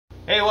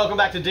Hey, welcome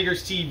back to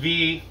Diggers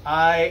TV.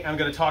 I am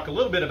going to talk a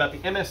little bit about the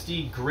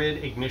MSD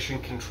GRID ignition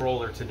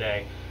controller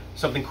today.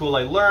 Something cool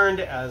I learned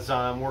as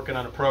I'm working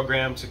on a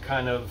program to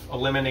kind of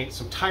eliminate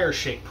some tire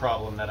shake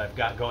problem that I've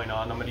got going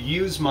on. I'm going to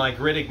use my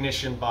GRID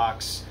ignition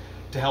box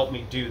to help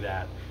me do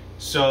that.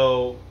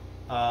 So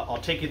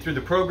I'll take you through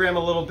the program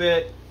a little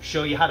bit,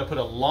 show you how to put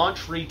a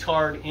launch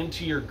retard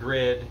into your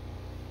GRID,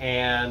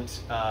 and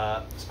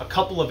a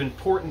couple of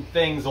important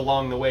things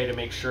along the way to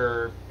make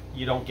sure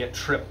you don't get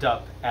tripped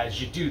up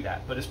as you do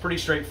that. But it's pretty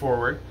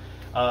straightforward.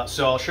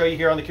 So I'll show you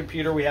here on the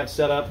computer we have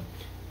set up.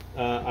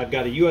 I've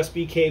got a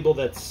USB cable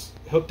that's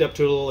hooked up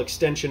to a little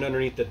extension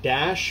underneath the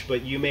dash,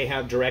 but you may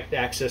have direct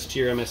access to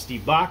your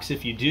MSD box.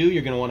 If you do,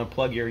 you're going to want to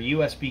plug your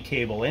USB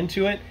cable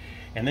into it,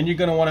 and then you're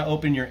going to want to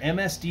open your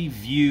MSD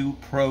View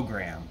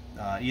program.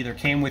 Either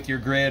came with your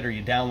GRID or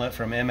you download it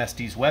from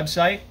MSD's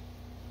website.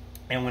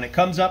 And when it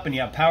comes up and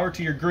you have power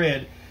to your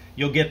GRID,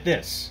 you'll get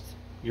this.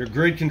 Your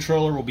GRID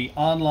controller will be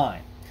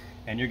online.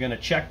 And you're going to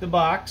check the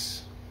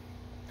box,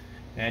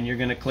 and you're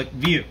going to click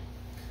View,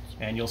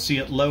 and you'll see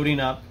it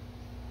loading up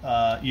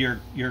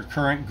your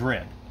current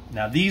GRID.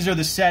 Now these are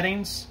the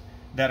settings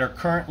that are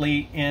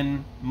currently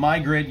in my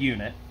GRID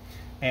unit,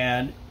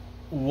 and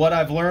what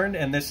I've learned,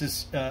 and this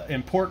is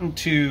important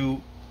to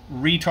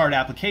retard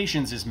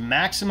applications, is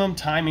maximum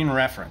timing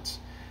reference.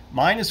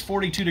 Mine is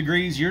 42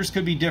 degrees, yours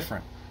could be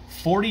different.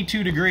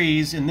 42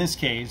 degrees in this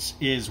case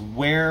is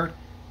where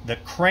the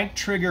crank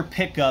trigger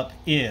pickup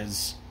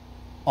is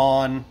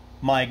on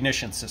my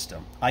ignition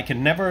system. I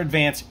can never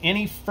advance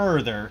any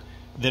further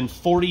than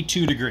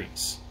 42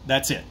 degrees.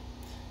 That's it.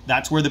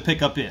 That's where the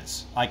pickup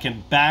is. I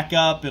can back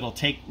up, it'll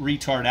take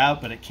retard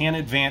out, but it can't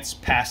advance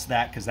past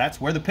that because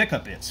that's where the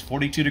pickup is,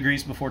 42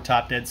 degrees before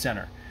top dead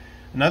center.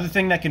 Another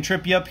thing that can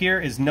trip you up here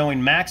is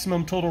knowing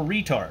maximum total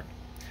retard.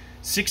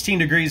 16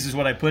 degrees is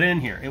what I put in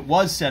here. It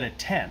was set at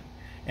 10.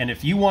 And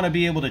if you want to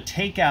be able to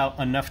take out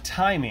enough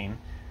timing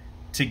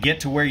to get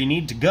to where you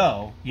need to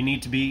go, you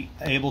need to be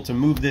able to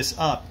move this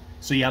up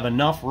so you have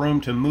enough room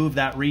to move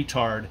that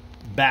retard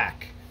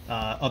back.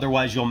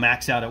 Otherwise you'll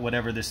max out at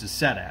whatever this is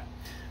set at.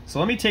 So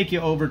let me take you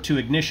over to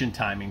ignition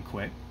timing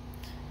quick.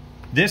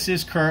 This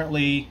is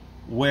currently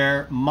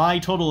where my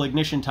total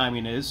ignition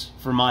timing is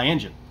for my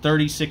engine,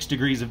 36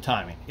 degrees of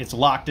timing. It's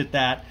locked at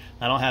that.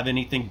 I don't have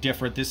anything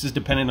different. This is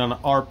dependent on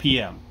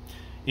RPM.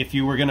 If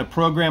you were going to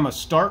program a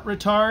start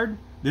retard,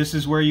 this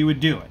is where you would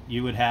do it.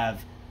 You would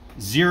have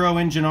 0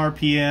 engine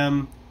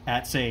RPM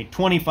at say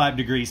 25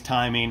 degrees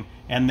timing,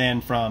 and then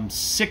from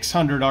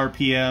 600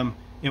 RPM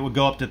it would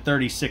go up to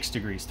 36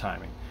 degrees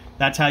timing.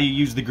 That's how you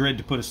use the GRID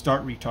to put a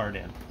start retard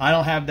in. I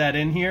don't have that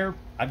in here.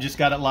 I've just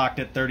got it locked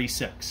at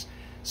 36.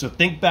 So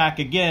think back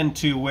again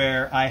to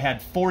where I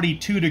had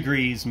 42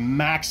 degrees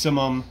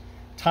maximum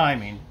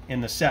timing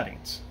in the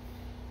settings.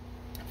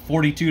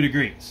 42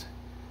 degrees.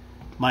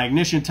 My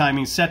ignition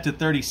timing set to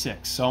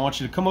 36. So I want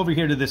you to come over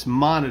here to this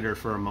monitor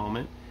for a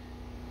moment.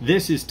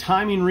 This is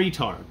timing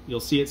retard. You'll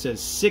see it says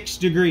 6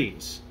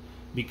 degrees.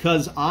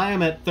 Because I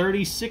am at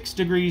 36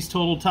 degrees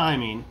total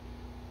timing,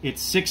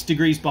 it's 6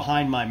 degrees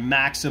behind my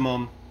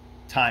maximum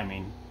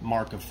timing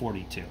mark of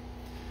 42.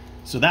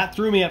 So that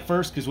threw me at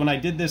first, because when I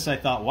did this I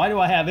thought, why do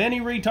I have any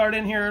retard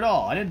in here at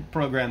all? I didn't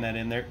program that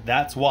in there.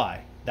 That's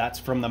why. That's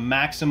from the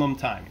maximum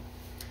timing.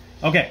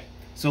 Okay,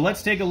 so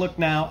let's take a look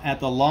now at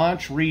the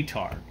launch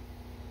retard.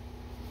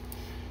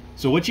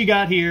 So what you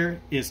got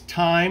here is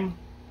time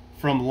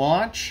from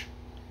launch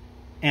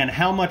and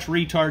how much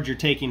retard you're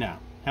taking out,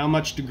 how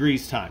much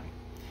degrees timing.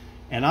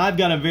 And I've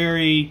got a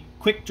very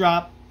quick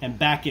drop and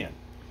back in.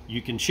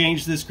 You can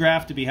change this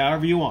graph to be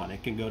however you want.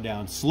 It can go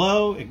down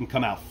slow, it can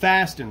come out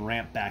fast and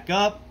ramp back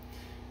up.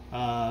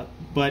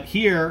 But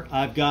here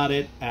I've got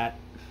it at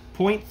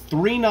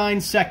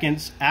 0.39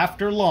 seconds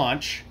after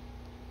launch.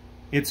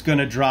 It's going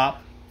to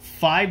drop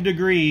 5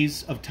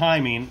 degrees of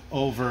timing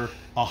over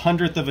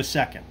 1/100th of a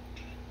second.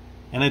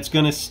 And it's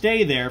going to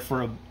stay there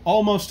for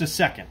almost a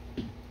second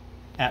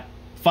at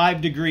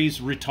 5 degrees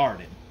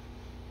retarded.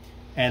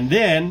 And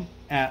then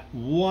at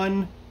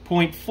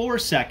 1.4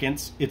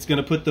 seconds, it's going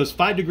to put those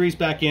 5 degrees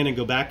back in and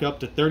go back up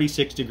to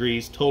 36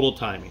 degrees total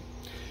timing.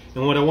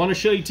 And what I want to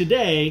show you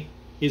today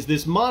is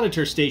this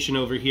monitor station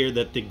over here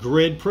that the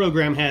GRID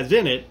program has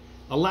in it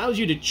allows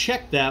you to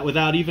check that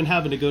without even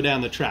having to go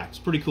down the track. It's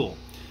pretty cool.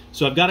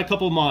 So I've got a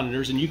couple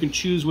monitors, and you can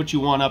choose what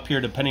you want up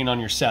here depending on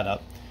your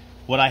setup.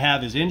 What I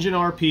have is engine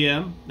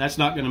RPM. That's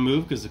not going to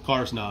move because the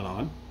car's not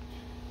on.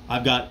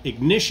 I've got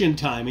ignition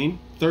timing,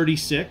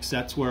 36.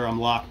 That's where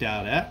I'm locked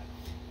out at.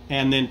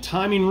 And then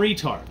timing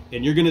retard.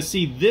 And you're going to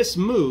see this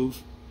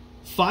move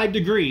 5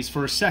 degrees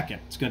for a second.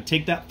 It's going to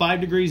take that 5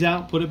 degrees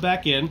out, put it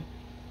back in.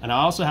 And I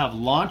also have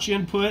launch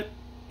input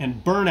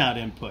and burnout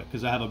input,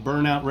 because I have a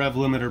burnout rev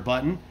limiter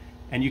button.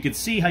 And you can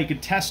see how you can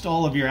test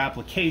all of your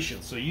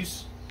applications. So you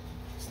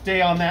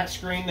stay on that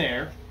screen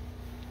there.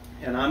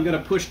 And I'm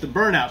going to push the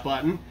burnout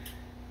button.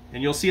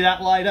 And you'll see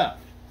that light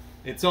up.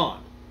 It's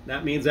on.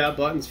 That means that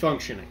button's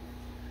functioning.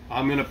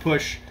 I'm going to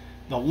push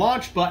the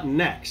launch button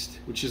next,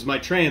 which is my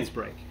trans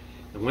brake.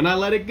 And when I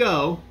let it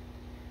go,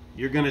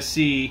 you're going to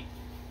see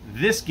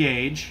this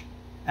gauge,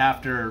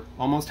 after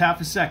almost half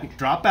a second,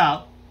 drop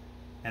out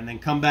and then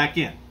come back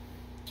in.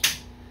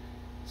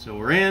 So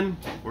we're in,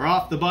 we're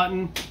off the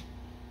button,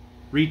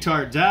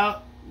 retard's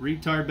out,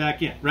 retard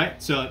back in,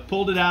 right? So it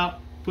pulled it out,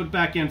 put it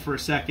back in for a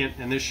second,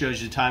 and this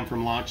shows you time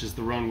from launch as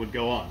the run would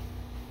go on.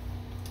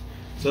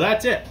 So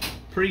that's it.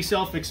 Pretty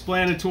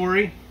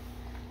self-explanatory,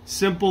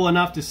 simple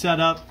enough to set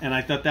up, and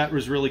I thought that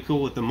was really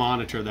cool with the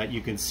monitor, that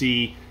you can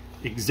see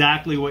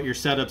exactly what your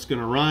setup's going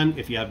to run.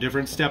 If you have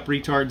different step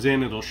retards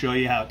in, it'll show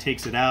you how it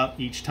takes it out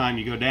each time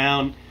you go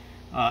down.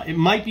 It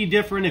might be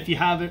different if you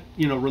have it,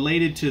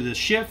 related to the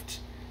shift,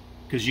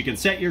 because you can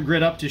set your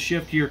grid up to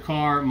shift your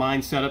car.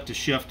 Mine's set up to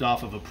shift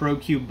off of a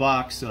ProCube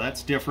box, so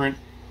that's different.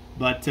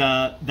 But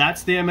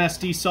that's the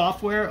MSD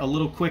software, a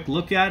little quick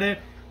look at it,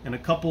 and a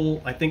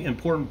couple, I think,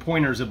 important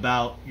pointers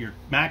about your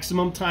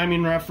maximum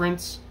timing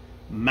reference,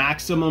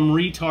 maximum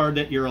retard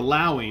that you're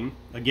allowing.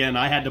 Again,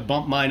 I had to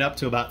bump mine up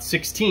to about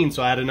 16,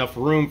 so I had enough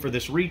room for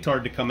this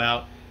retard to come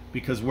out,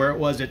 because where it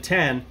was at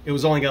 10, it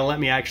was only going to let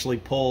me actually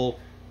pull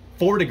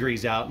 4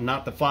 degrees out, and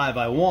not the 5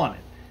 I wanted,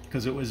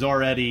 because it was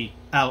already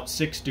out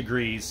 6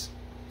 degrees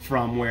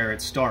from where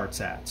it starts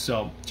at.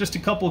 So just a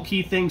couple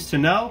key things to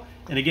know.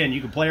 And again,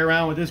 you can play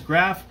around with this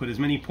graph, put as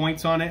many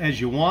points on it as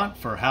you want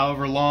for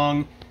however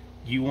long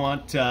you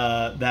want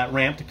that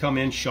ramp to come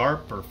in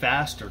sharp or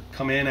fast, or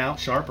come in out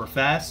sharp or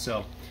fast.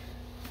 So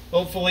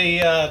hopefully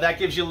that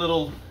gives you a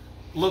little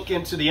look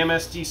into the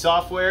MSD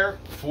software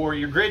for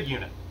your grid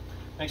unit.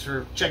 Thanks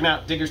for checking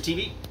out Diggers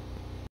TV.